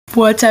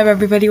What's up,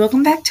 everybody?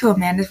 Welcome back to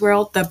Amanda's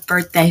World, the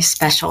birthday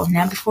special.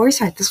 Now, before we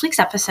start this week's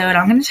episode,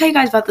 I'm going to tell you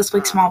guys about this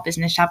week's small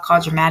business shop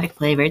called Dramatic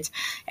Flavors.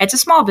 It's a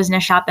small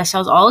business shop that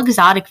sells all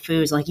exotic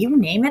foods. Like, you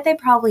name it, they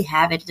probably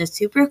have it. It's a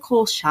super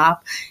cool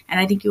shop, and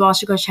I think you all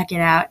should go check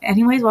it out.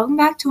 Anyways, welcome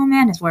back to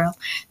Amanda's World.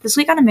 This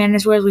week on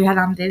Amanda's World, we had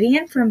on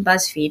Vivian from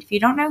BuzzFeed. If you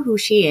don't know who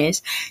she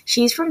is,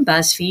 she's from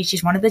BuzzFeed.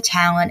 She's one of the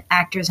talent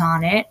actors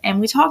on it, and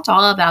we talked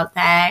all about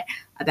that,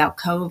 about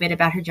COVID,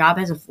 about her job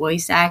as a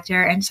voice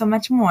actor, and so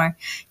much more.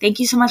 Thank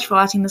you so much for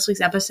watching this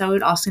week's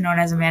episode, also known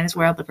as Amanda's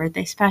World, the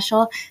birthday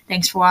special.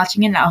 Thanks for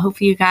watching it, and I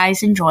hope you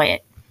guys enjoy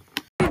it.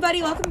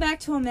 Everybody, welcome back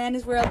to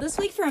Amanda's World. This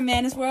week for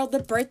Amanda's World, the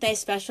birthday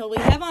special, we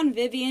have on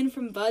Vivian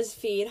from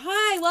BuzzFeed.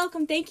 Hi,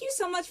 welcome. Thank you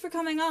so much for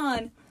coming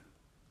on.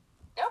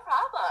 No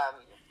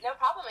problem. No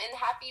problem, and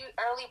happy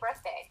early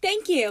birthday.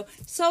 Thank you.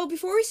 So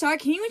before we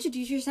start, can you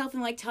introduce yourself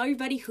and tell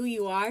everybody who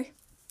you are?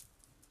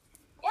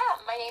 Yeah,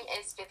 my name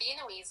is Vivian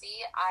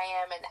Weezy.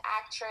 I am an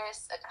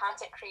actress, a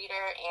content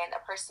creator, and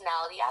a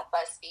personality at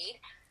BuzzFeed.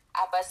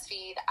 At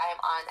BuzzFeed, I'm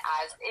on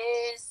As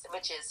Is,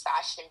 which is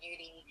fashion and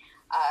beauty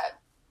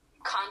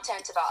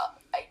content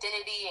about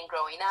identity and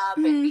growing up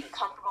and being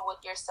comfortable with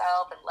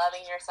yourself and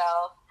loving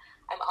yourself.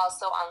 I'm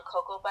also on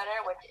Cocoa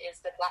Butter, which is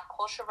the Black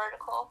culture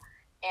vertical,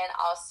 and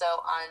also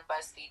on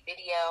BuzzFeed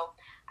Video.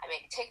 I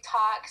make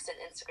TikToks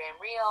and Instagram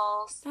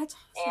Reels. That's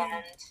awesome.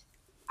 And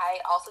I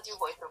also do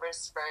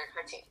voiceovers for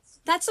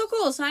cartoons. That's so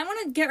cool. So I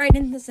want to get right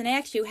into this and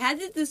ask you, how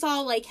did this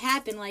all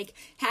happen?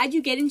 How'd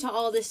you get into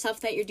all this stuff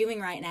that you're doing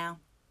right now?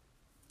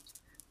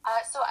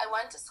 So I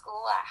went to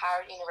school at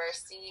Howard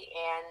University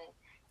and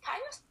kind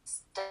of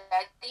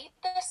studied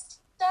this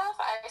stuff.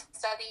 I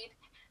studied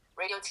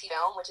radio, TV,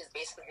 film, which is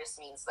basically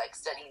just means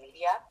studying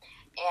media.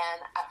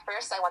 And at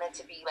first I wanted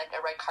to be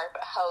a red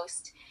carpet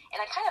host, and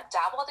I kind of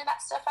dabbled in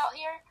that stuff out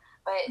here.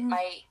 But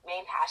my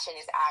main passion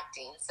is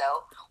acting.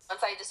 So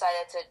once I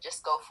decided to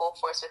just go full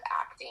force with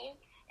acting,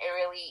 it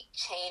really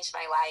changed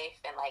my life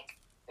and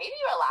maybe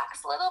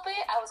relax a little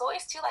bit. I was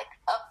always too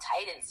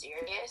uptight and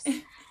serious.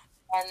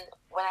 And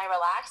when I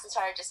relaxed and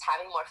started just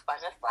having more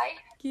fun with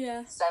life,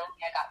 suddenly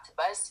I got to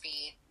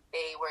BuzzFeed.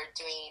 They were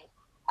doing,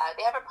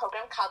 they have a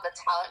program called the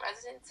Talent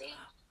Residency.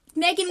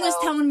 Megan was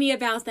telling me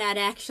about that,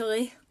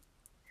 actually.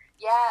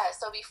 Yeah,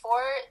 so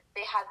before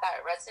they had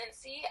that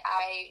residency,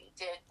 I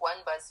did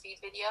one BuzzFeed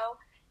video,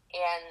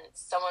 and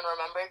someone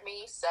remembered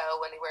me. So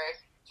when they were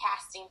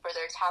casting for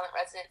their talent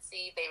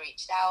residency, they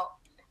reached out,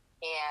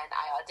 and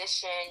I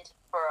auditioned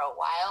for a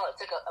while.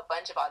 It took a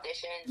bunch of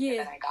auditions,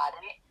 and then I got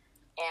it.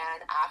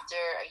 And after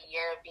a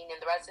year of being in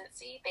the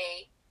residency,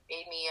 they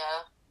made me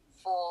a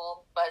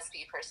full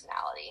BuzzFeed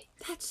personality.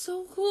 That's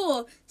so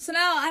cool. So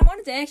now I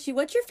wanted to ask you,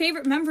 what's your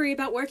favorite memory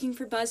about working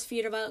for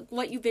BuzzFeed, about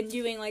what you've been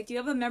doing? Do you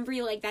have a memory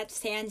that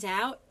stands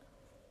out?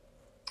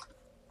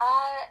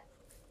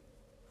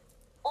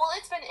 Well,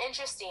 it's been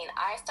interesting.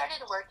 I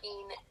started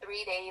working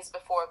 3 days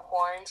before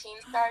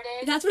quarantine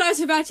started. That's what I was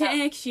about to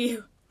ask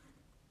you.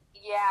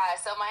 Yeah,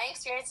 so my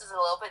experience is a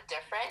little bit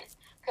different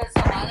because a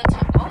lot of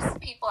times, most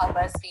people at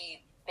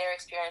BuzzFeed, their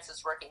experience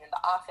is working in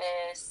the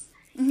office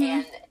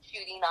and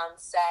shooting on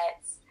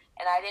sets,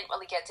 and I didn't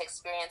really get to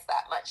experience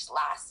that much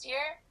last year.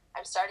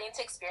 I'm starting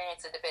to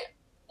experience it a bit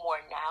more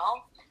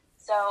now,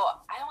 so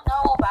I don't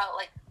know about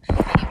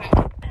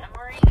favorite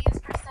memories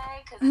per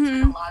se, because it's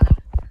been a lot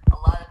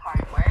of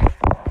hard work.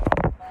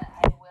 But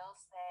I will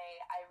say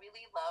I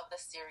really love the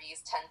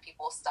series 10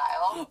 People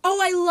Style.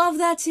 Oh, I love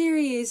that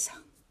series.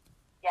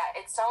 Yeah,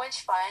 it's so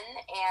much fun,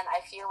 and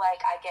I feel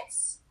like I get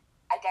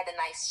a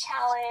nice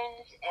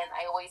challenge, and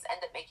I always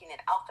end up making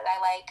an outfit I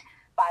like.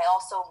 But I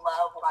also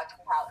love watching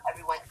how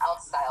everyone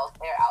else styles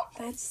their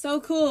outfits. That's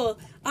so cool.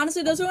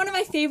 Honestly, those are one of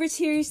my favorite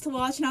series to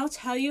watch, and I'll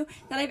tell you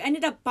that I've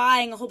ended up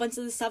buying a whole bunch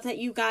of the stuff that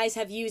you guys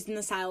have used in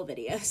the style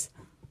videos.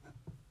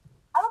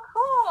 Oh,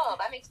 cool.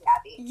 That makes me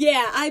happy.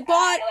 Yeah, I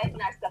bought... I like when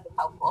that stuff is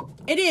helpful.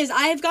 It is.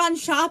 I have gone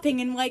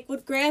shopping and,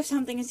 would grab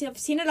something and see, I've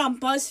seen it on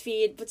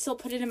BuzzFeed, but still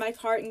put it in my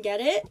cart and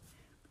get it.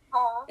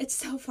 Aww. It's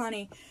so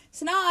funny.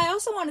 So now I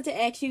also wanted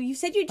to ask you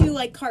said you do,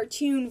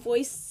 cartoon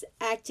voice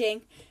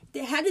acting.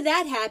 How did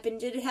that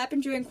happen? Did it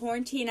happen during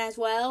quarantine as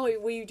well? Or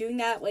were you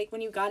doing that, when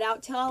you got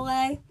out to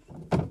LA?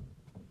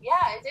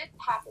 Yeah, it did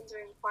happen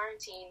during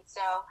quarantine.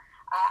 So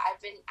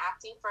I've been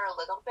acting for a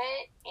little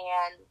bit,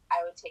 and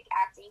I would take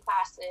acting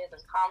classes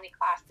and comedy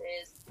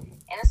classes.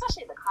 And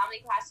especially the comedy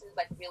classes,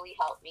 really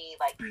helped me,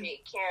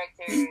 create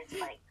characters,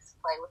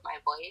 play with my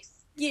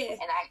voice. Yeah.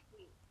 And I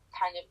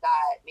kind of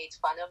got made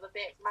fun of a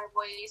bit for my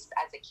voice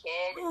as a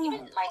kid. And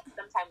even,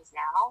 sometimes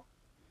now.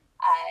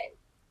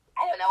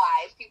 I don't know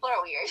why. People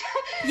are weird.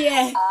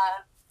 Yeah.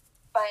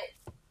 But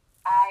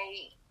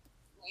I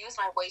use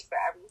my voice for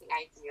everything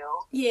I do.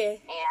 Yeah.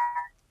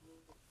 And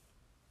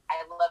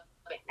I love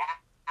it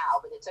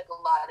now, but it took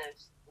a lot of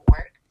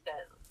work to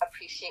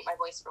appreciate my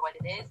voice for what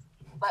it is.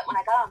 But when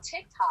I got on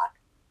TikTok,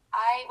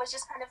 I was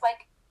just kind of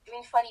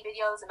doing funny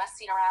videos and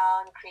messing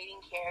around,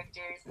 creating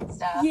characters and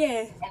stuff.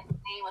 Yeah. And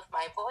playing with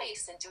my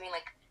voice and doing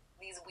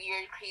these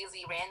weird,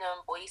 crazy, random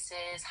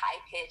voices,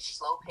 high pitch,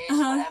 slow pitch,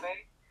 whatever.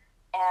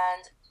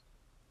 And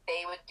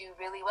they would do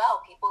really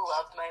well. People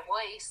loved my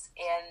voice,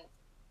 and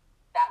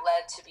that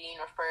led to being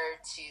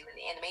referred to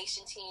the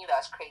animation team that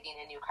was creating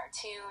a new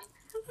cartoon.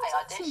 I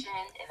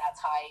auditioned, and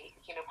that's how I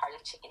became a part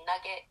of Chicken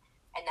Nugget,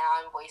 and now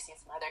I'm voicing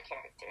some other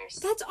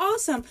characters. That's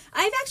awesome.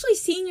 I've actually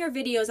seen your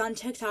videos on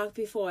TikTok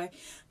before.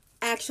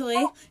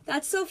 Actually,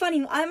 that's so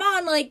funny. I'm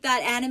on, like,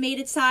 that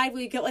animated side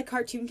where you get, like,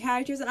 cartoon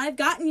characters, and I've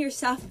gotten your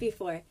stuff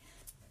before.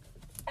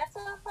 That's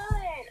so fun.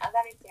 Oh,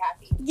 that makes me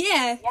happy.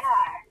 Yeah. Yeah.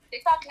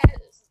 TikTok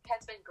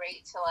has been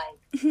great to, like,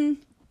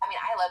 I mean,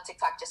 I love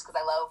TikTok just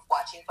because I love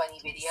watching funny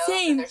videos.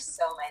 Same. There's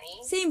so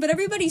many. Same, but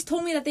everybody's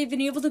told me that they've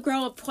been able to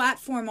grow a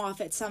platform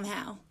off it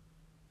somehow.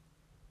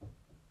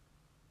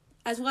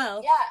 As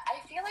well. Yeah, I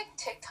feel like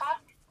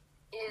TikTok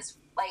is,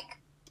 like,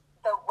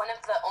 one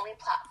of the only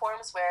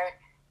platforms where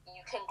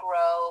you can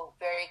grow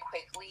very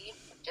quickly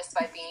just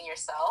by being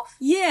yourself.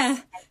 Yeah.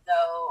 And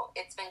so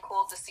it's been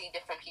cool to see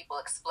different people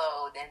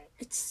explode and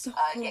it's so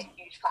cool. get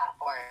huge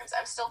platforms.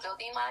 I'm still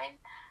building mine,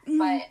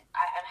 but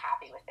I'm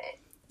happy with it.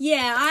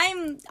 Yeah,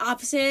 I'm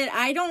opposite.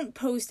 I don't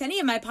post any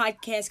of my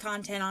podcast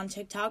content on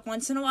TikTok.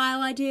 Once in a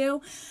while I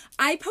do.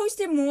 I post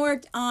it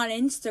more on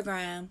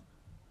Instagram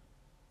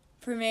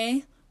for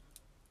me.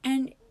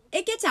 And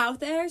it gets out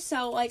there,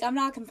 so, like, I'm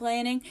not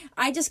complaining.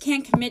 I just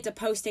can't commit to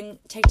posting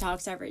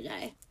TikToks every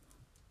day.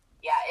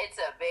 Yeah, it's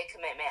a big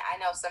commitment. I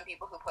know some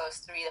people who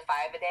post 3 to 5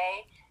 a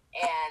day,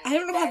 and I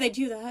don't know how they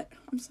do that.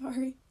 I'm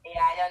sorry. Yeah,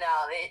 I don't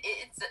know.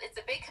 It's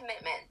a big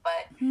commitment,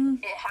 but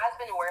it has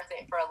been worth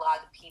it for a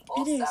lot of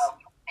people. It is. So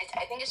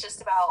I think it's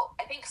just about,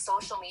 I think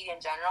social media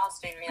in general is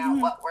figuring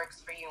out what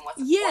works for you and what's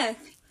important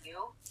to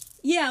you.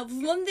 Yeah,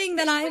 one thing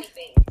that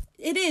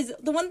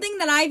the one thing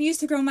that I've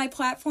used to grow my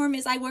platform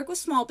is I work with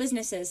small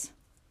businesses.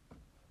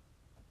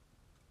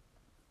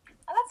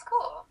 Oh, that's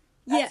cool.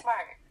 That's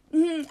smart.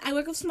 I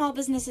work with small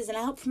businesses and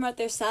I help promote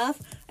their stuff.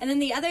 And then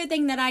the other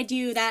thing that I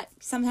do that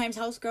sometimes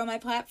helps grow my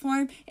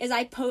platform is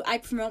I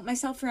promote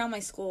myself around my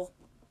school.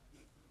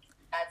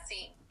 That's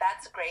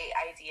a great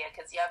idea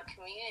because you have a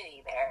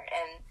community there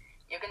and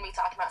you're going to be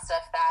talking about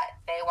stuff that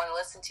they want to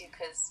listen to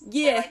because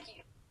they like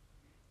you.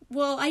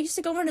 Well, I used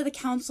to go into the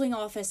counseling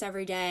office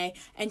every day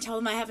and tell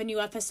them I have a new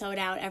episode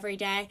out every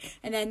day.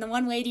 And then the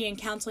one lady in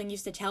counseling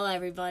used to tell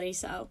everybody,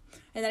 so.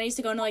 And then I used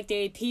to go into, like,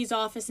 the AP's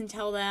office and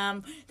tell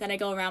them. Then I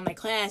go around my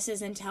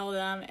classes and tell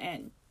them,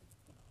 and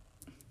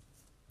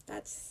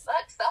that's...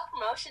 Look,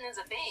 self-promotion is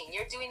a thing.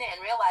 You're doing it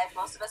in real life.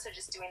 Most of us are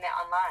just doing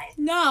it online.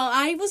 No,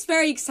 I was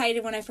very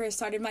excited when I first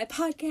started my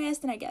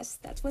podcast, and I guess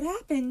that's what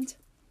happened.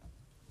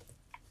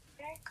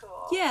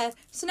 Cool. Yeah,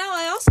 so now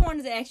I also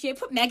wanted to ask you, I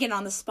put Megan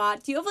on the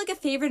spot. Do you have, like, a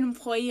favorite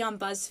employee on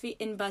BuzzFeed?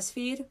 A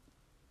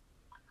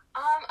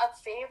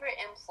favorite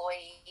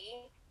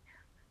employee?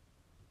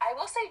 I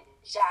will say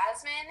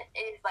Jasmine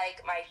is,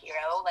 like, my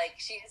hero. Like,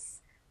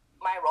 she's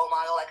my role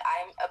model. Like,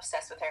 I'm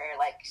obsessed with her.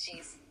 Like,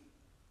 she's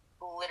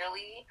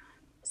literally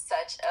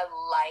such a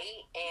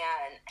light,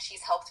 and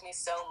she's helped me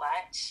so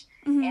much.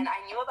 And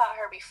I knew about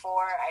her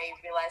before I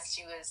realized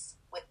she was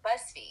with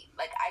BuzzFeed.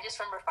 Like, I just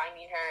remember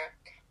finding her...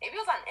 Maybe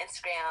it was on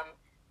Instagram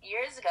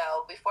years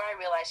ago before I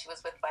realized she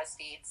was with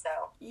BuzzFeed. So,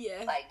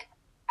 like,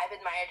 I've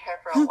admired her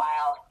for a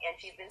while, and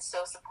she's been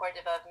so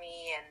supportive of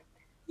me, and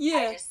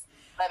I just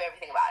love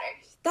everything about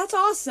her. That's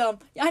awesome.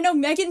 I know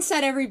Megan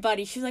said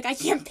everybody. She was like, I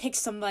can't pick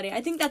somebody.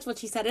 I think that's what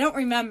she said. I don't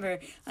remember.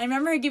 I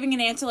remember her giving an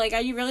answer like,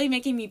 are you really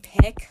making me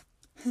pick?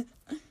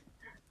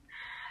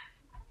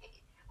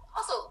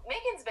 Also,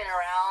 Megan's been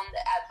around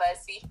at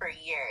BuzzFeed for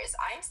years.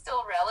 I'm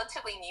still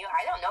relatively new.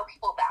 I don't know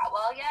people that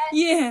well yet.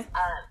 Yeah.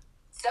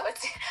 So I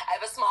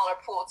have a smaller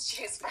pool to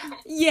choose from.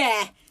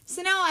 Yeah.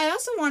 So now I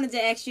also wanted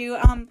to ask you,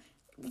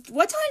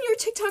 what's on your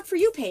TikTok For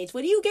You page?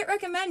 What do you get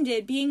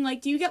recommended? Being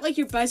like, do you get like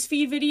your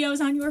BuzzFeed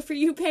videos on your For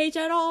You page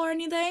at all or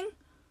anything?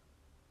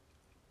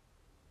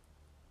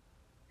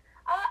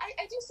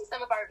 I do see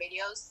some of our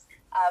videos,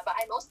 but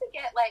I mostly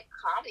get like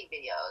comedy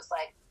videos.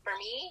 Like for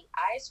me,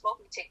 I scroll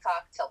through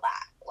TikTok to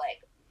laugh.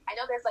 Like I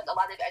know there's like a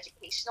lot of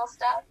educational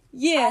stuff.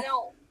 Yeah. I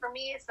know for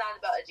me it's not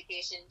about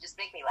education. Just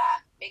make me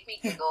laugh, make me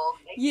giggle,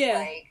 make me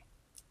like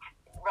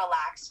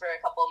relax for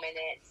a couple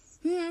minutes.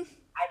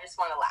 I just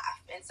want to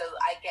laugh, and so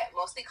I get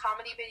mostly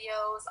comedy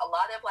videos. A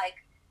lot of like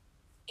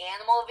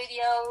animal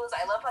videos.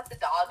 I love like the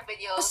dog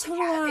videos, the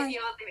cat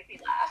videos. They make me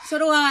laugh. So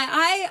do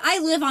I. I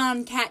live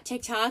on cat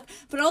TikTok,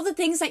 but all the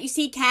things that you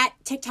see cat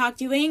TikTok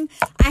doing,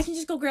 I can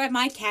just go grab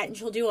my cat and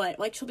she'll do it.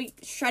 Like she'll be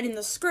shredding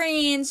the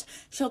screens,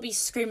 she'll be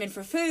screaming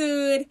for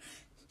food.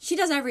 She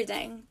does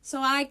everything.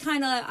 So I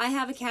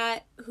have a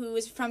cat who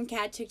is from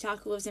cat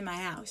TikTok who lives in my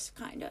house,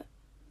 kind of.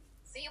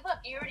 See, your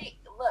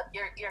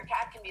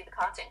cat can be the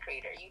content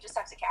creator. You just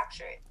have to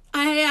capture it.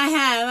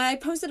 I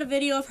posted a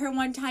video of her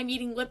one time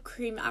eating whipped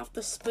cream off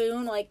the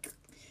spoon, like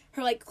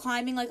her like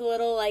climbing like a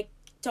little like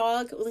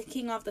dog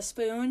licking off the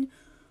spoon.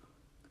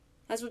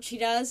 That's what she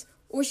does.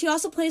 Or she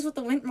also plays with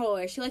the lint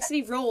roller. She likes to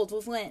be rolled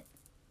with lint.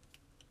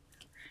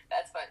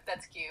 That's fun.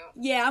 That's cute.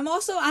 Yeah, I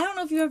don't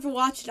know if you ever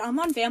watched it. I'm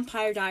on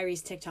Vampire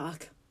Diaries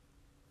TikTok.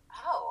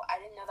 Oh, I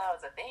didn't know that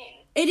was a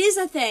thing. It is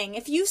a thing.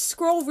 If you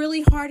scroll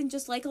really hard and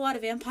just like a lot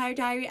of Vampire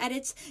Diary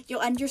edits,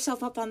 you'll end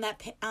yourself up on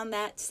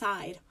that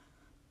side.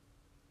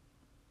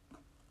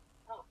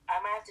 Oh,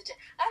 I might have to.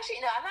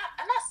 Actually, no,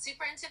 I'm not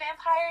super into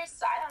vampires,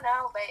 so I don't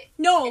know. But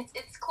no,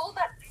 it's cool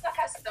that TikTok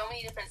has so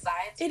many different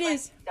sides. It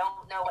is.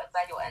 Don't know what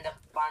side you'll end up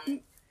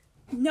on.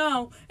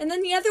 No, and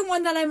then the other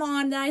one that I'm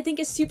on that I think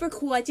is super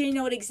cool, I didn't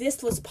know it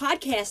existed, was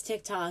podcast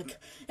TikTok.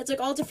 It's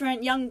like all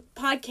different young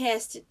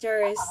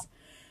podcasters.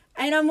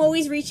 And I'm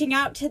always reaching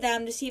out to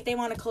them to see if they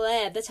want to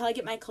collab. That's how I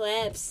get my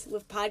collabs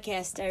with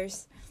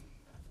podcasters.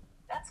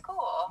 That's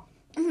cool.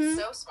 Mm-hmm.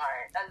 So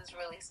smart. That is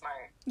really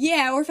smart.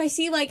 Yeah, or if I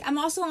see, like, I'm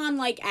also on,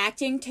 like,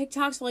 acting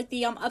TikToks, so, like,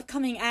 the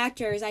upcoming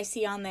actors I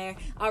see on there,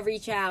 I'll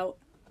reach out.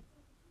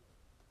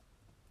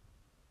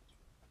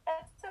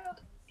 That's so,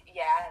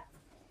 yeah.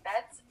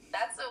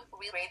 That's so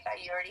really great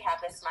that you already have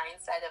this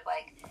mindset of,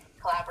 like,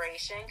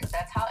 collaboration, because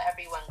that's how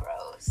everyone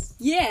grows.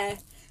 Yeah.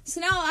 So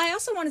now I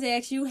also wanted to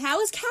ask you, how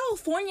has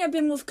California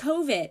been with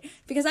COVID?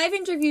 Because I've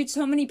interviewed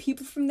so many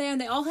people from there, and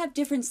they all have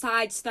different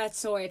sides to that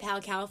story of how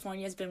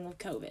California has been with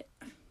COVID.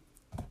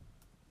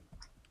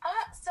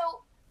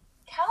 So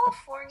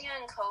California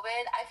and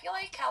COVID, I feel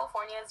like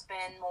California has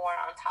been more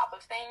on top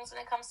of things when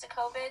it comes to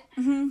COVID.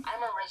 Mm-hmm.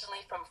 I'm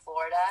originally from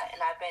Florida,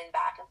 and I've been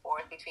back and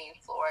forth between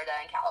Florida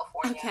and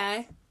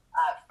California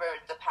for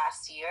the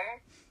past year.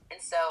 And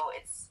so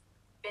it's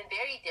been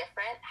very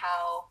different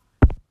how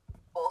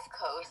both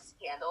coasts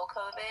handle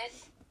COVID.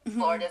 Mm-hmm.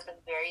 Florida's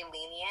been very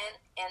lenient,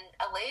 and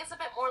LA is a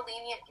bit more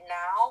lenient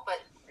now,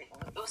 but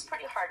it was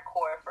pretty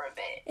hardcore for a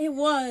bit. It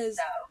was.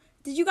 So,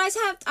 did you guys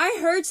have, I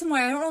heard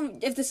somewhere, I don't know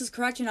if this is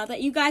correct or not,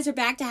 that you guys are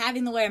back to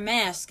having to wear a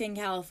mask in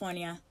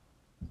California.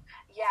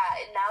 Yeah,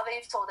 and now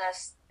they've told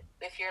us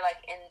if you're, like,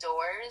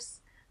 indoors,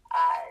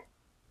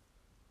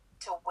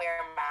 to wear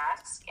a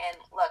mask. And,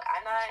 look,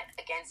 I'm not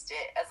against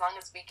it, as long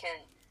as we can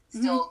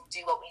still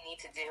do what we need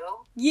to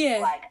do. Yeah.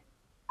 Like,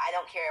 I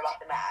don't care about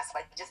the mask.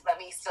 Like, just let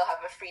me still have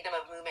a freedom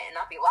of movement and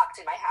not be locked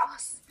in my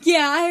house.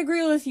 Yeah, I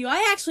agree with you.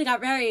 I actually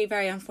got very,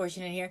 very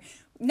unfortunate here.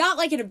 Not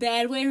like in a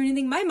bad way or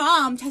anything. My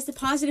mom tested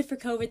positive for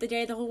COVID the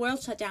day the whole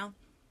world shut down.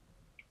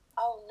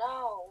 Oh,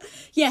 no.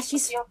 Yeah,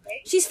 she's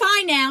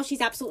fine now.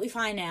 She's absolutely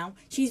fine now.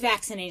 She's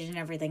vaccinated and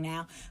everything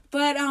now.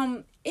 But,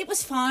 it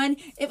was fun.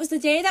 It was the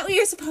day that we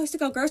were supposed to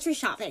go grocery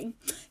shopping.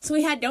 So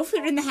we had no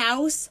food in the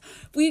house.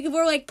 We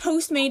were, like,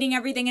 postmating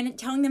everything and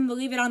telling them to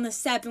leave it on the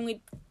step, and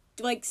we'd,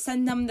 like,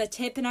 send them the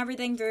tip and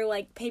everything through,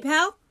 like,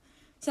 PayPal.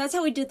 So that's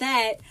how we did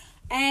that.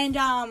 And,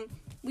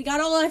 we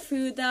got all our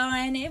food, though,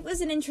 and it was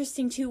an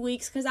interesting 2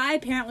 weeks, because I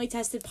apparently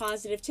tested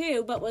positive,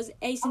 too, but was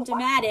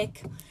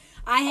asymptomatic. Oh, wow.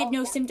 I had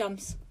no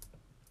symptoms.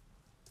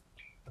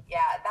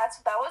 Yeah, that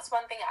was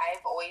one thing I've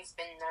always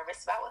been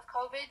nervous about with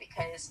COVID,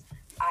 because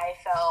I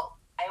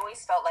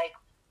always felt like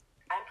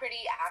I'm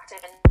pretty active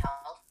and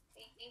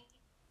healthy,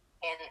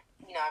 and,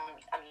 you know,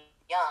 I'm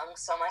young,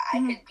 so I'm like, I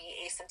could be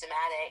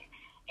asymptomatic.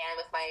 And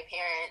with my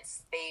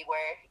parents,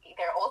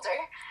 they're older,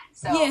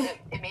 so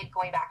it made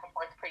going back and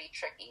forth pretty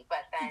tricky.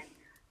 But then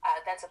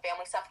some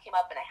family stuff came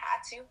up, and I had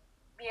to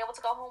be able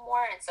to go home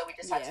more, and so we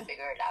just had to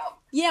figure it out.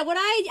 Yeah, what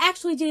I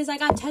actually did is I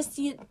got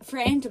tested for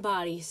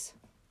antibodies.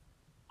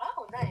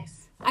 Oh,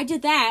 nice. I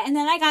did that, and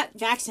then I got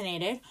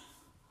vaccinated.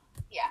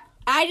 Yeah.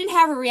 I didn't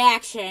have a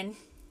reaction.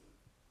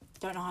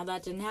 Don't know how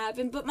that didn't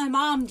happen, but my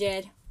mom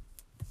did.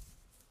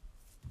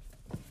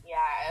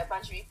 Yeah, a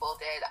bunch of people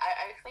did.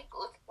 I think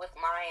with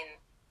mine,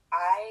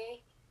 I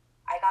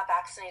got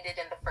vaccinated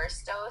in the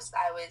first dose.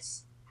 I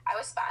was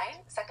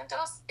fine. Second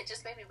dose, it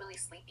just made me really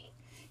sleepy.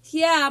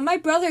 Yeah, my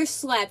brother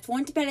slept.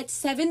 Went to bed at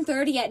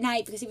 7:30 at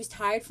night because he was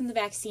tired from the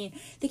vaccine.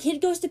 The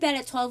kid goes to bed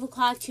at 12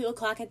 o'clock, 2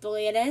 o'clock at the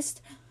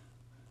latest.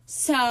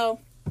 So,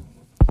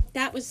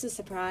 that was the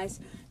surprise.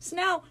 So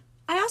now,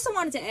 I also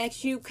wanted to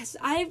ask you, because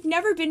I've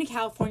never been to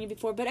California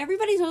before, but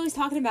everybody's always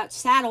talking about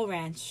Saddle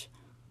Ranch.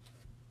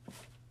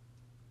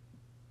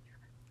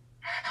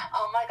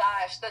 Oh my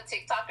gosh, the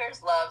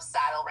TikTokers love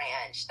Saddle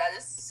Ranch. That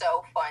is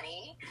so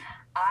funny.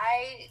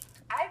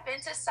 I've been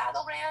to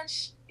Saddle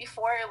Ranch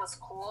before it was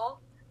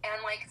cool,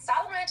 and, like,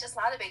 Saddle Ranch is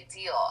not a big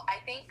deal. I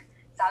think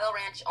Saddle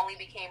Ranch only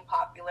became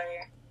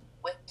popular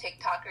with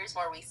TikTokers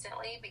more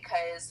recently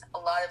because a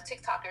lot of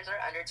TikTokers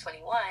are under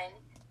 21.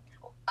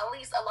 At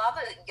least a lot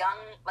of the young,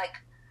 like,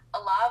 a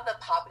lot of the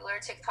popular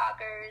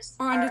TikTokers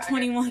are under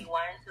 21,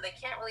 so they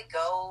can't really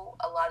go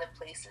a lot of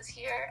places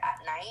here at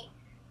night.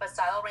 But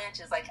Saddle Ranch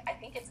is, like, I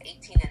think it's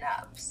 18 and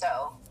up,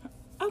 so.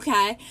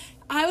 Okay.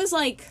 I was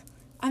like,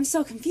 I'm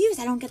so confused.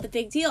 I don't get the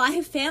big deal. I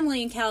have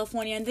family in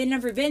California, and they've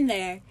never been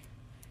there.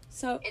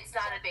 So. It's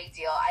not a big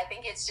deal. I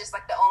think it's just,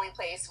 like, the only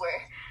place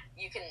where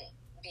you can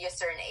be a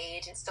certain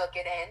age and still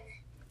get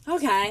in.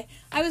 Okay.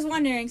 I was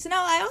wondering. So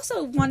now I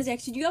also wanted to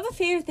ask you, do you have a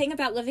favorite thing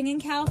about living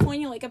in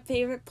California? Like a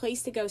favorite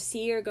place to go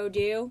see or go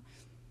do?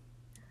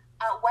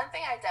 One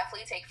thing I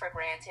definitely take for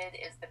granted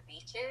is the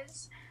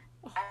beaches.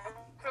 I'm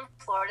from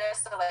Florida,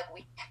 so, like,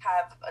 we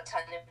have a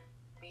ton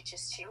of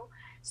beaches, too.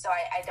 So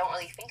I don't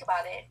really think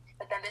about it.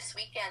 But then this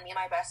weekend, me and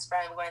my best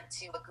friend went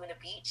to Laguna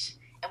Beach,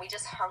 and we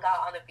just hung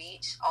out on the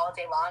beach all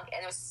day long,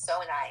 and it was so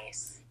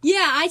nice.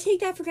 Yeah, I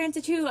take that for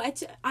granted too.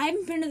 I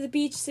haven't been to the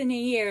beach in a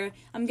year.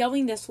 I'm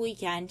going this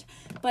weekend,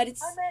 but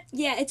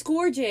it's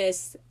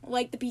gorgeous,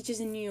 like the beaches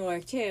in New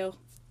York too.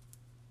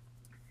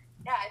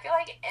 Yeah, I feel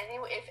like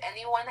if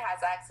anyone has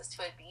access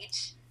to a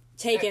beach,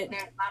 Take it.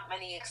 There's not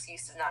many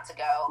excuses not to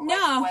go.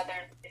 No.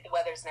 If the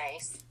weather's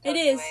nice. It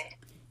is.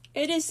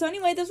 It is. So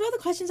anyway, those were all the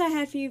questions I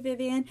had for you,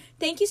 Vivian.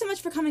 Thank you so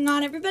much for coming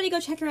on. Everybody go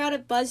check her out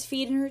at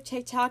BuzzFeed and her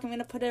TikTok. I'm going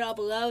to put it all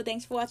below.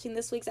 Thanks for watching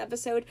this week's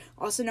episode,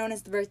 also known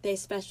as the birthday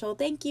special.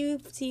 Thank you.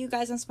 See you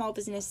guys on Small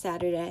Business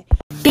Saturday.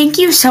 Thank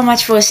you so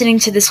much for listening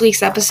to this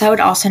week's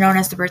episode, also known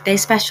as the birthday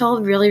special.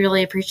 Really,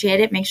 really appreciate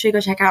it. Make sure you go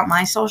check out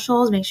my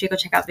socials. Make sure you go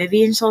check out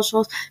Vivian's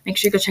socials. Make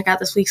sure you go check out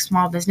this week's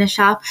Small Business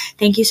Shop.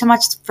 Thank you so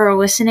much for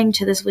listening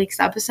to this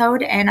week's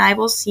episode, and I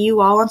will see you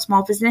all on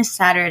Small Business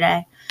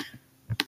Saturday.